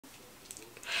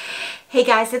Hey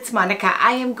guys, it's Monika.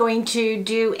 I am going to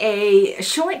do a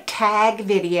short tag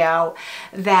video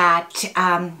that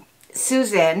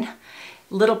Susan,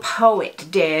 Little Poet,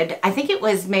 did. I think it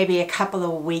was maybe a couple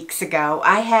of weeks ago.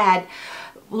 I had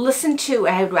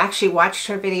actually watched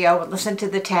her video, listened to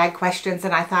the tag questions,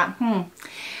 and I thought,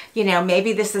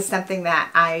 maybe this is something that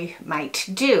I might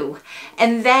do.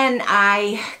 And then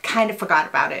I kind of forgot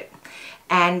about it.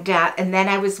 And then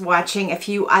I was watching a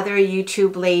few other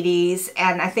YouTube ladies,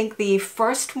 and I think the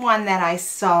first one that I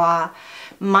saw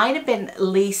might have been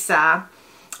Lisa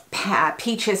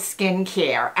Peach's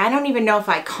Skincare. I don't even know if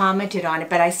I commented on it,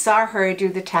 but I saw her do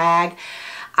the tag.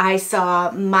 I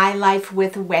saw My Life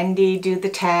with Wendy do the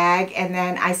tag, and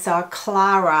then I saw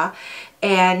Clara.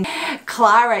 And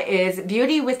Clara is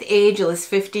Beauty with Ageless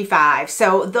 55.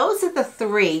 So those are the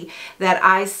three that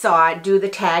I saw do the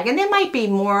tag. And there might be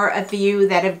more of you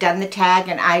that have done the tag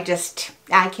and I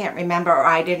can't remember, or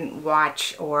I didn't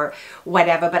watch or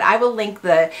whatever. But I will link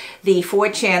the four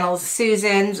channels: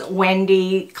 Susan's,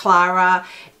 Wendy, Clara,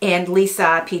 and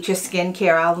Lisa Peach's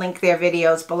Skincare. I'll link their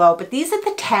videos below. But these are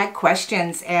the tag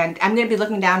questions, and I'm going to be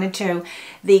looking down into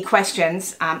the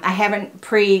questions. I haven't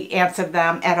pre-answered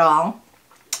them at all.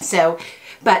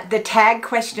 But the tag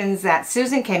questions that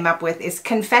Susan came up with is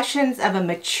Confessions of a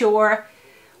Mature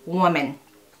Woman.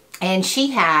 And she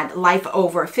had Life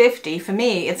Over 50. For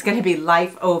me, it's going to be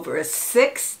Life Over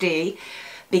 60,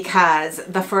 because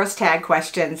the first tag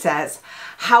question says,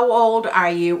 how old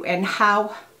are you and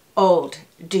how old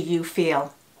do you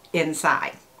feel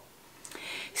inside?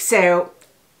 So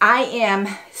I am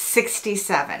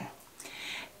 67.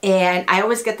 And I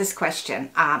always get this question.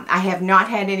 I have not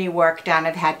had any work done.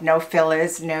 I've had no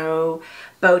fillers, no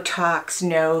Botox,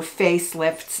 no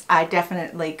facelifts. I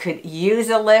definitely could use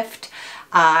a lift.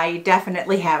 I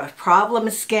definitely have a problem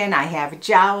with skin. I have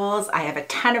jowls. I have a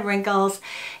ton of wrinkles.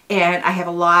 And I have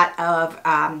a lot of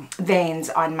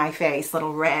veins on my face,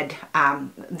 little red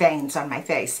veins on my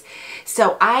face.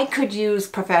 So I could use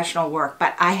professional work,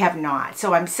 but I have not.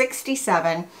 So I'm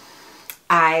 67.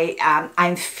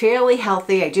 I'm fairly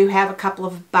healthy. I do have a couple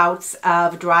of bouts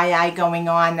of dry eye going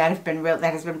on that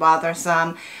has been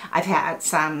bothersome. I've had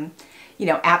some,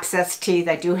 abscess teeth.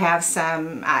 I do have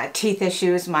some teeth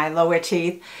issues, my lower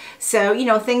teeth. So,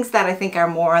 things that I think are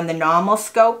more on the normal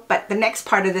scope. But the next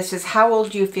part of this is, how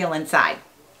old do you feel inside?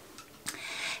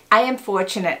 I am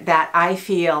fortunate that I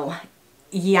feel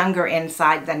younger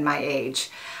inside than my age.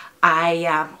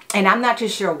 And I'm not too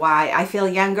sure why I feel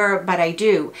younger, but I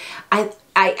do.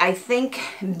 I think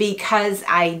because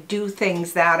I do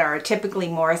things that are typically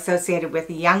more associated with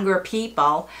younger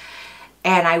people,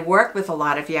 and I work with a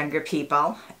lot of younger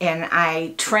people, and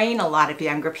I train a lot of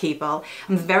younger people,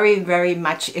 I'm very, very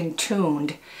in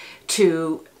tuned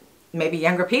to maybe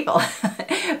younger people.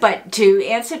 But to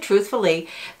answer truthfully,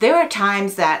 there are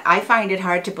times that I find it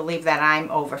hard to believe that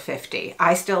I'm over 50.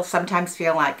 I still sometimes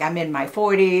feel like I'm in my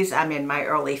 40s, I'm in my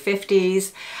early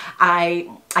 50s. I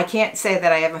can't say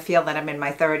that I ever feel that I'm in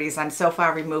my 30s. I'm so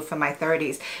far removed from my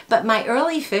 30s. But my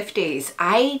early 50s,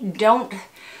 I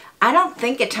don't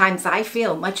think at times I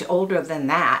feel much older than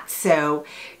that. So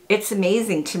it's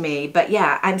amazing to me. But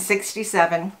yeah, I'm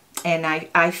 67, and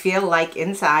I feel like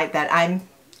inside that I'm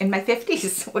in my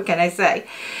 50s. What can I say?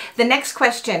 The next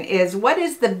question is, what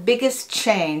is the biggest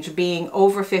change being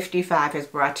over 55 has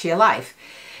brought to your life?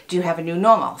 Do you have a new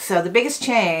normal? So the biggest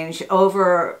change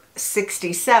over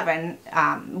 67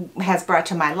 has brought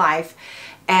to my life,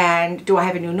 and do I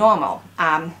have a new normal?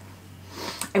 I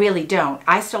really don't.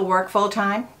 I still work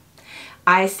full-time.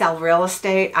 I sell real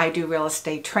estate. I do real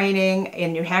estate training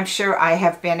in New Hampshire. I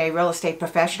have been a real estate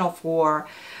professional for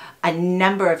a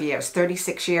number of years,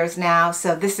 36 years now.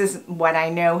 So this is what I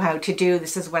know how to do.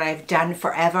 This is what I've done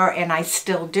forever, and I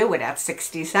still do it at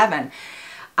 67.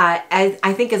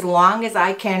 I think as long as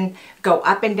I can go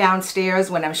up and down stairs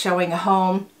when I'm showing a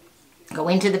home, go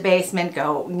into the basement,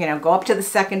 go up to the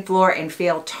second floor and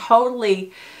feel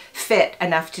totally fit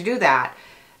enough to do that,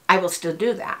 I will still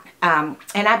do that.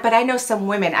 But I know some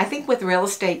women, I think with real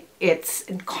estate, it's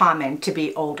common to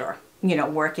be older,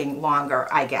 working longer,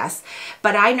 I guess.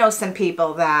 But I know some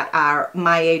people that are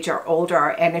my age or older,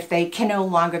 and if they can no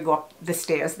longer go up the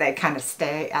stairs, they kind of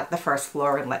stay at the first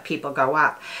floor and let people go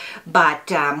up. But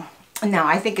no,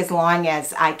 I think as long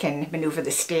as I can maneuver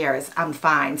the stairs, I'm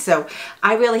fine. So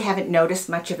I really haven't noticed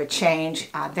much of a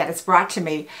change that it's brought to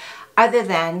me, other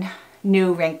than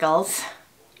new wrinkles,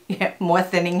 more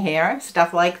thinning hair,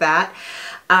 stuff like that.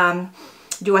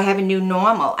 Do I have a new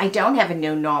normal? I don't have a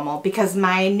new normal, because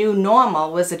my new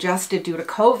normal was adjusted due to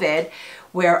COVID,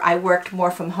 where I worked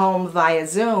more from home via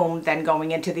Zoom than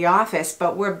going into the office,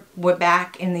 but we're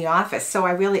back in the office. So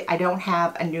I don't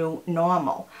have a new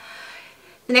normal.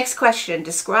 The next question,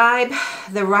 describe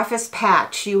the roughest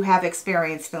patch you have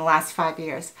experienced in the last 5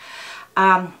 years.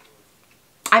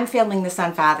 I'm filming this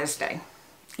on Father's Day,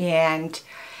 and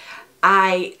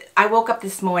I woke up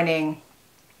this morning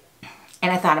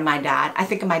and I thought of my dad. I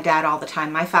think of my dad all the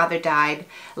time. My father died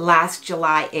last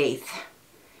July 8th.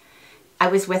 I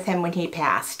was with him when he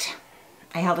passed.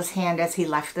 I held his hand as he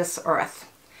left this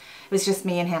earth. It was just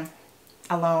me and him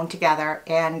alone together,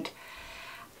 and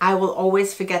I will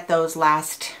always forget those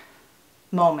last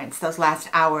moments, those last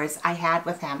hours I had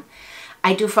with him.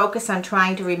 I do focus on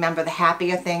trying to remember the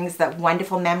happier things, the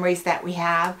wonderful memories that we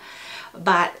have,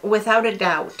 but without a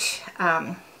doubt,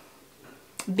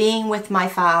 being with my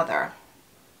father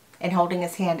and holding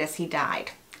his hand as he died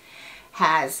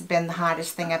has been the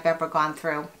hardest thing I've ever gone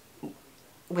through,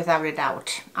 without a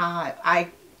doubt.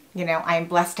 I'm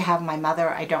blessed to have my mother.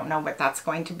 I don't know what that's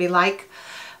going to be like,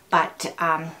 but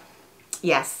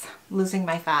yes, losing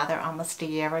my father almost a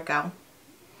year ago.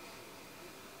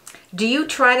 Do you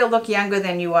try to look younger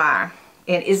than you are?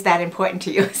 And is that important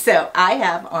to you? So I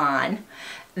have on,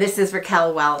 this is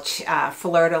Raquel Welch,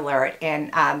 Flirt Alert,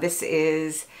 and this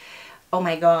is, oh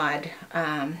my God,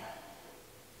 I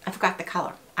forgot the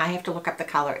color. I have to look up the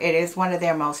color. It is one of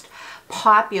their most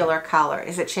popular color.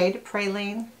 Is it Shade of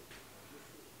Praline?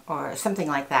 Or something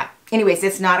like that. Anyways,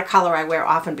 it's not a color I wear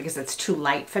often because it's too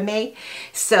light for me.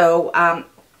 So,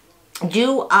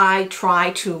 do I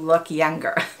try to look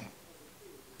younger?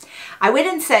 I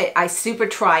wouldn't say I super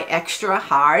try extra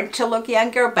hard to look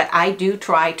younger, but I do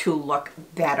try to look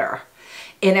better.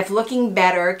 And if looking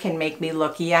better can make me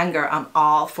look younger, I'm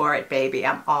all for it, baby.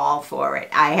 I'm all for it.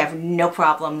 I have no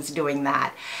problems doing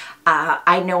that.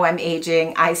 I know I'm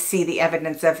aging. I see the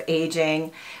evidence of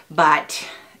aging, but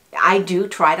I do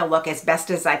try to look as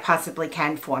best as I possibly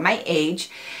can for my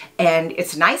age. And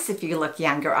it's nice if you look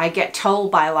younger. I get told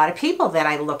by a lot of people that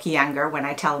I look younger when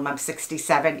I tell them I'm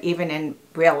 67, even in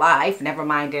real life, never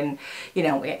mind in,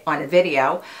 on a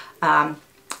video.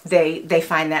 They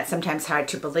find that sometimes hard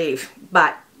to believe.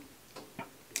 But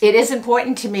it is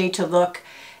important to me to look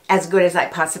as good as I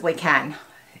possibly can.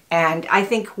 And I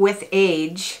think with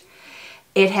age,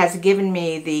 it has given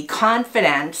me the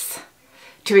confidence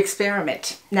to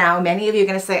experiment. Now, many of you are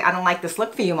going to say, I don't like this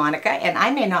look for you, Monika, and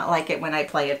I may not like it when I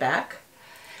play it back,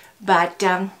 but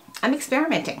I'm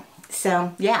experimenting.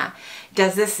 So, yeah.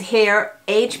 Does this hair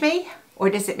age me, or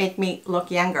does it make me look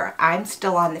younger? I'm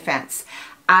still on the fence.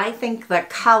 I think the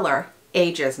color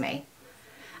ages me.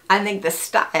 I think the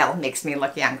style makes me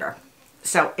look younger.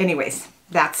 So, anyways,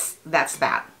 that's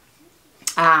that.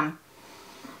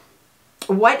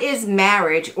 What is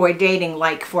marriage or dating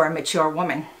like for a mature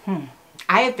woman?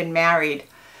 I have been married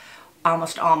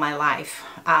almost all my life.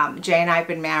 Jay and I have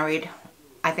been married,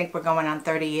 I think we're going on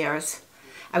 30 years.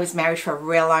 I was married for a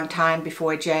real long time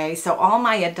before Jay. So all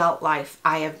my adult life,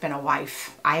 I have been a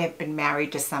wife. I have been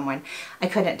married to someone. I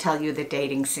couldn't tell you the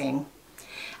dating scene.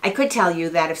 I could tell you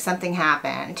that if something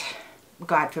happened,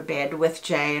 God forbid, with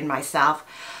Jay and myself,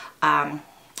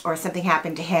 or something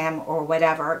happened to him or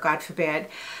whatever, God forbid,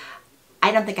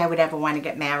 I don't think I would ever want to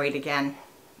get married again.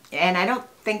 And I don't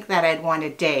think that I'd want to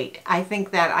date. I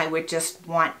think that I would just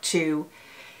want to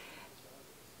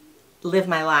live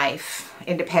my life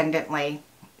independently,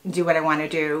 do what I want to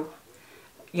do,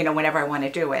 whenever I want to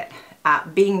do it.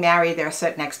 Being married, there are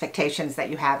certain expectations that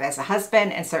you have as a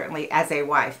husband and certainly as a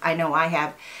wife. I know I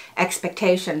have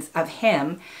expectations of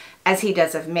him as he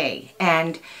does of me.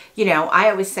 And, I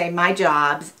always say my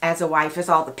jobs as a wife is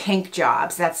all the pink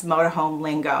jobs. That's motorhome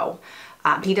lingo.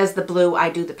 He does the blue,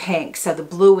 I do the pink. So the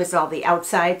blue is all the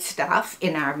outside stuff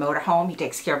in our motorhome. He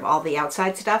takes care of all the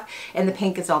outside stuff. And the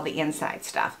pink is all the inside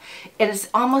stuff. It is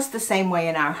almost the same way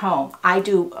in our home. I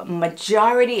do a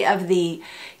majority of the,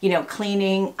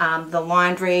 cleaning, the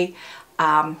laundry,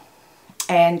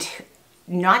 and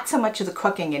not so much of the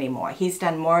cooking anymore. He's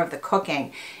done more of the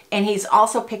cooking. And he's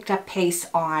also picked up pace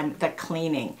on the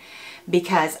cleaning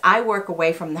because I work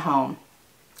away from the home.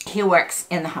 He works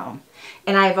in the home.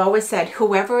 And I've always said,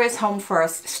 whoever is home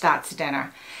first starts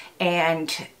dinner.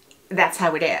 And that's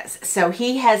how it is. So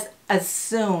he has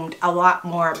assumed a lot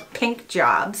more pink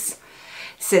jobs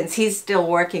since he's still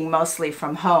working mostly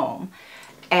from home.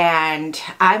 And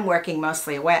I'm working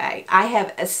mostly away. I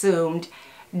have assumed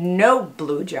no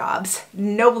blue jobs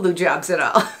at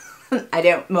all. I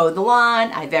don't mow the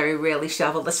lawn. I very rarely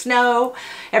shovel the snow.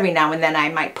 Every now and then I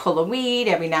might pull a weed.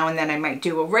 Every now and then I might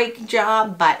do a rake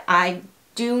job. But I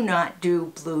do not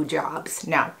do blue jobs.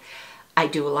 No, I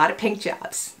do a lot of pink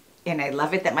jobs. And I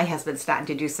love it that my husband's starting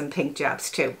to do some pink jobs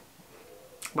too.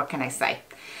 What can I say?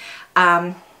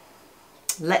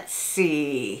 Let's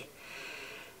see.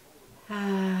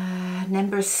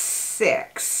 Number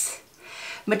 6.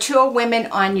 Mature women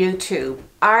on YouTube.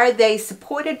 Are they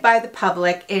supported by the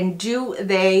public, and do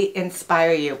they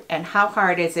inspire you? And how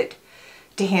hard is it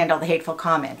to handle the hateful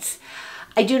comments?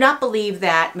 I do not believe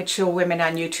that mature women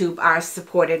on YouTube are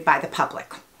supported by the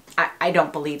public. I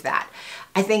don't believe that.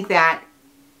 I think that,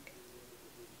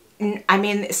 I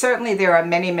mean, certainly there are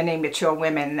many, many mature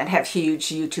women that have huge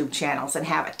YouTube channels and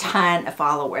have a ton of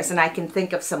followers. And I can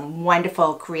think of some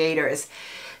wonderful creators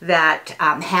that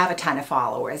have a ton of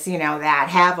followers, you know, that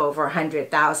have over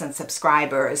 100,000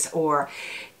 subscribers, or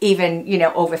even, you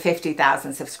know, over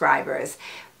 50,000 subscribers.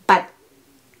 But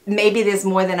maybe there's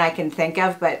more than I can think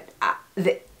of, but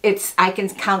I can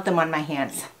count them on my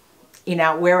hands, you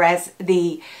know, whereas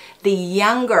the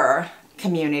younger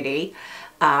community,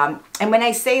 and when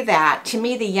I say that, to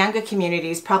me, the younger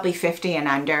community is probably 50 and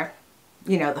under,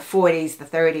 you know, the 40s, the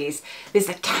 30s. There's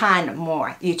a ton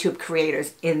more YouTube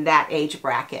creators in that age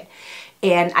bracket.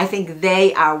 And I think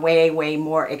they are way, way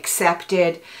more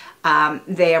accepted.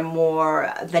 They are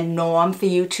more the norm for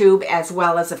YouTube, as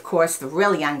well as, of course, the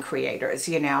real young creators,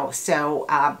 you know. So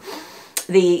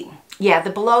the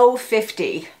below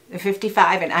 50, the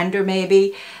 55 and under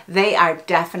maybe, they are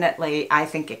definitely, I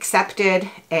think, accepted.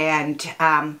 And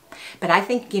but I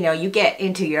think, you know, you get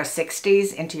into your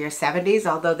 60s, into your 70s,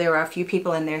 although there are a few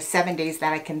people in their 70s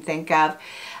that I can think of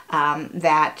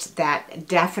that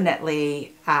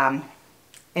definitely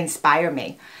inspire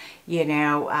me. You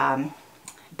know,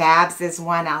 Babs is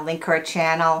one. I'll link her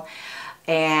channel.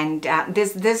 And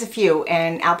there's a few,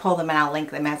 and I'll pull them and I'll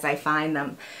link them as I find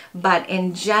them. But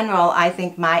in general, I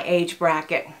think my age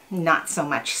bracket, not so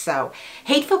much so.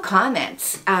 Hateful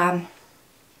comments.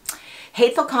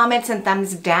 Hateful comments and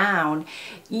thumbs down.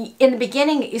 In the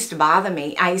beginning, it used to bother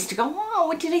me. I used to go, oh,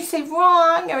 what did I say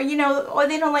wrong? Or, you know, or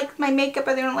they don't like my makeup,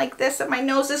 or they don't like this, or my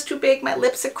nose is too big, my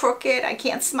lips are crooked, I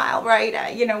can't smile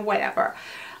right, you know, whatever.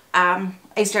 I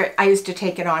used to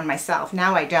take it on myself.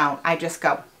 Now I don't. I just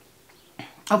go,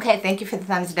 okay, thank you for the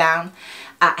thumbs down.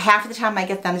 Half of the time I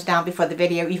get thumbs down before the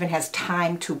video even has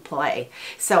time to play.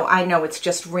 So I know it's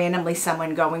just randomly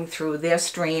someone going through their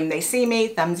stream. They see me,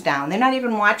 thumbs down. They're not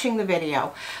even watching the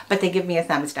video, but they give me a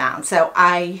thumbs down. So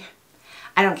I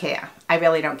don't care. I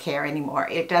really don't care anymore.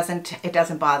 It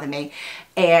doesn't bother me.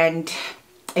 And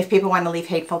if people want to leave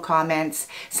hateful comments,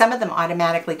 some of them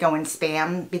automatically go in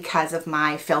spam because of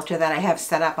my filter that I have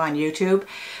set up on YouTube.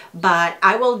 But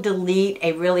I will delete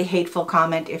a really hateful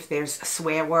comment if there's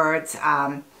swear words,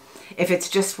 if it's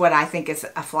just what I think is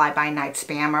a fly-by-night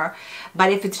spammer.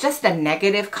 But if it's just a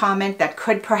negative comment that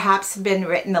could perhaps have been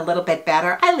written a little bit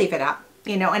better, I leave it up,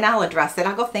 you know, and I'll address it.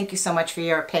 I'll go, thank you so much for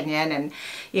your opinion, and,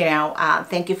 you know,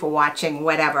 thank you for watching,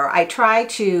 whatever. I try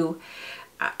to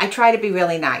be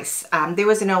really nice. There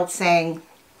was an old saying,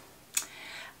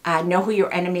 know who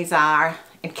your enemies are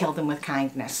and kill them with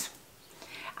kindness.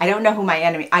 I don't know who my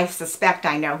enemy, I suspect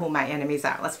I know who my enemies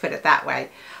are. Let's put it that way.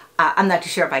 I'm not too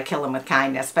sure if I kill them with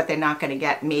kindness, but they're not going to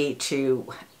get me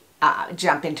to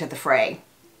jump into the fray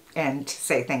and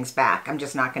say things back. I'm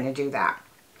just not going to do that.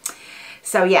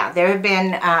 So yeah, there have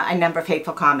been a number of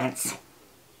hateful comments.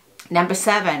 Number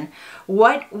 7,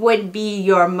 what would be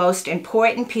your most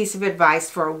important piece of advice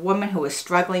for a woman who is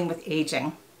struggling with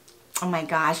aging? Oh my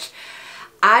gosh.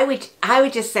 I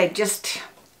would just say,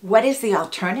 what is the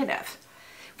alternative?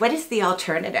 What is the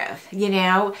alternative? You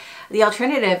know, the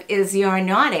alternative is you're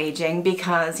not aging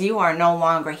because you are no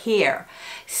longer here.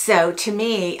 So to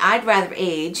me, I'd rather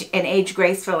age and age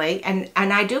gracefully, and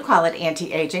I do call it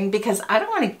anti-aging because I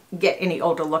don't want to get any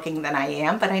older looking than I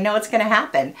am, but I know it's going to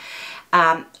happen.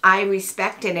 I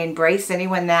respect and embrace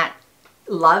anyone that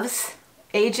loves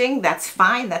aging. That's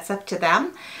fine. That's up to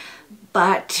them.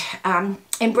 But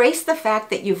embrace the fact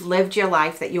that you've lived your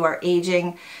life, that you are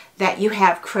aging, that you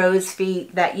have crow's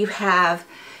feet, that you have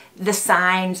the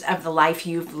signs of the life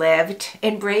you've lived.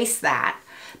 Embrace that,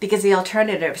 because the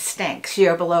alternative stinks.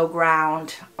 You're below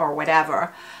ground or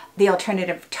whatever. The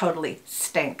alternative totally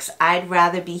stinks. I'd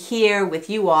rather be here with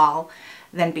you all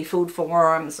than be food for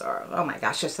worms, or, oh my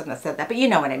gosh, I shouldn't have said that, but you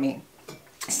know what I mean.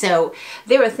 So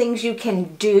there are things you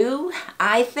can do,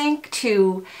 I think,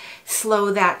 to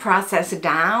slow that process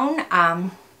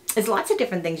down. There's lots of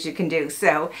different things you can do.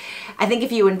 So I think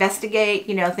if you investigate,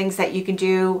 you know, things that you can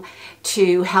do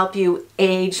to help you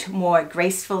age more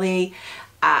gracefully,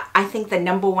 I think the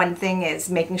number one thing is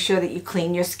making sure that you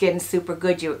clean your skin super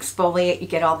good. You exfoliate, you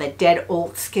get all the dead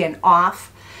old skin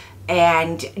off,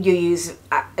 and you use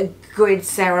a good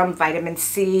serum, vitamin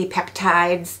C,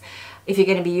 peptides. If you're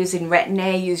going to be using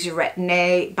Retin-A, use your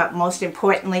Retin-A, but most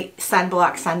importantly,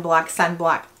 sunblock, sunblock,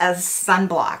 sunblock, as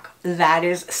sunblock. That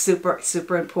is super,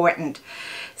 super important.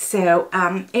 So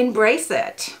embrace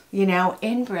it, you know,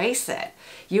 embrace it.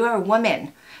 You are a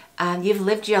woman. You've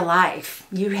lived your life.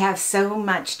 You have so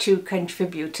much to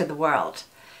contribute to the world.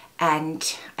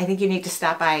 And I think you need to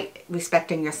start by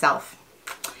respecting yourself.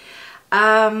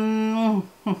 Where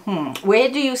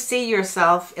do you see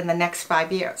yourself in the next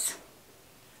 5 years?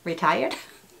 Retired?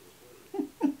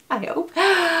 I hope.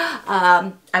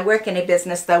 I work in a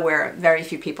business, though, where very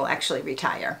few people actually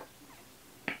retire.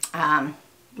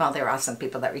 Well, there are some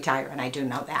people that retire, and I do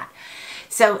know that.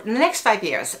 So in the next 5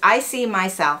 years, I see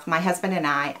myself, my husband and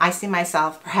I see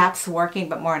myself perhaps working,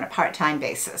 but more on a part-time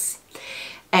basis.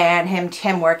 And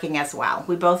him working as well.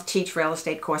 We both teach real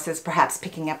estate courses, perhaps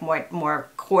picking up more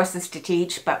courses to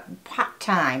teach, but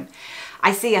part-time.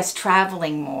 I see us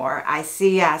traveling more. I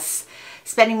see us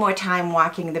spending more time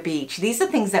walking the beach. These are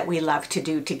things that we love to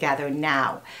do together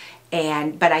now.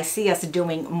 But I see us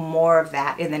doing more of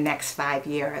that in the next 5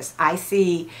 years. I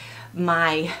see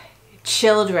my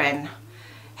children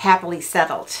happily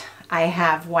settled. I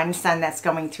have one son that's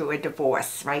going through a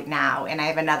divorce right now, and I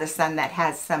have another son that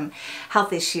has some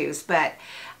health issues, but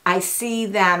I see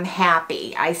them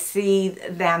happy. I see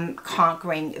them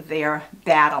conquering their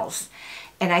battles,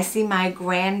 and I see my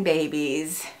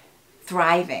grandbabies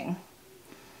thriving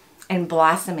and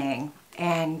blossoming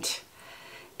and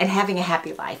having a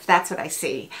happy life. That's what I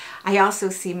see. I also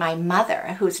see my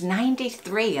mother, who's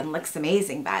 93 and looks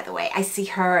amazing, by the way. I see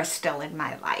her still in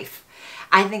my life.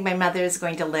 I think my mother is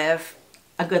going to live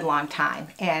a good long time,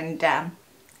 and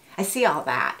I see all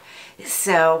that.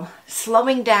 So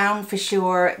slowing down for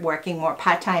sure, working more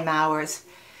part-time hours,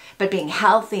 but being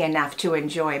healthy enough to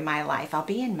enjoy my life. I'll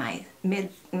be in my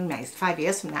 5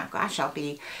 years from now, gosh, I'll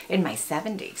be in my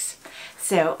 70s.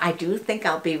 So I do think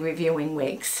I'll be reviewing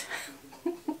wigs.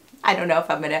 I don't know if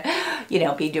I'm going to, you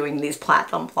know, be doing these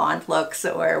platinum blonde looks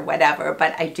or whatever,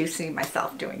 but I do see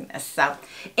myself doing this. So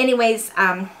anyways,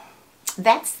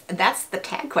 that's the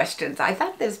tag questions. I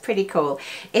thought that was pretty cool.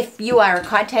 If you are a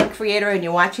content creator and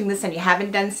you're watching this and you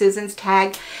haven't done Susan's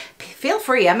tag, feel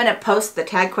free. I'm going to post the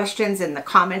tag questions in the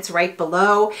comments right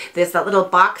below. There's that little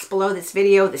box below this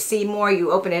video, the see more.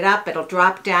 You open it up, it'll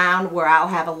drop down where I'll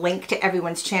have a link to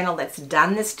everyone's channel that's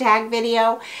done this tag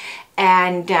video.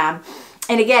 And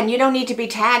again, you don't need to be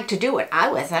tagged to do it.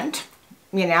 I wasn't,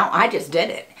 you know, I just did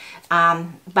it.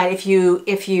 But if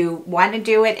you want to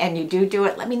do it and you do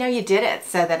it, let me know you did it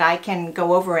so that I can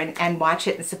go over and watch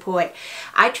it and support.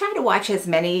 I try to watch as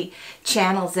many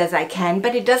channels as I can,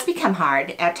 but it does become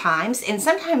hard at times. And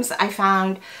sometimes I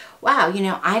found, wow, you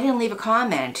know, I didn't leave a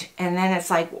comment. And then it's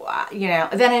like, you know,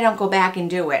 then I don't go back and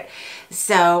do it.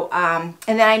 So, and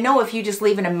then I know if you just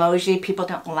leave an emoji, people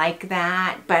don't like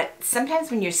that. But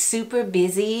sometimes when you're super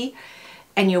busy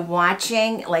and you're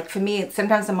watching, like for me,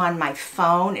 sometimes I'm on my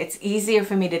phone. It's easier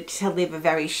for me to leave a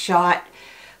very short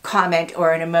comment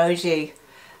or an emoji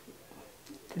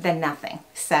than nothing.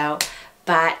 So,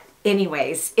 but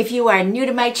anyways, if you are new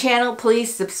to my channel,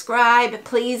 please subscribe.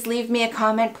 Please leave me a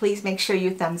comment. Please make sure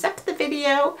you thumbs up the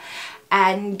video.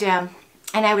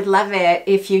 And I would love it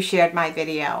if you shared my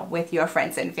video with your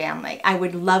friends and family. I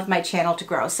would love my channel to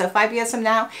grow. So 5 years from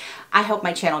now, I hope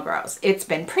my channel grows. It's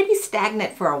been pretty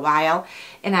stagnant for a while,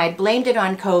 and I blamed it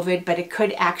on COVID, but it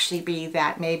could actually be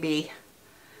that maybe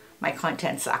my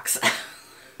content sucks.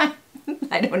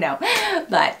 I don't know.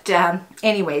 But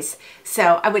anyways,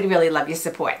 so I would really love your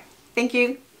support. Thank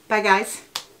you. Bye, guys.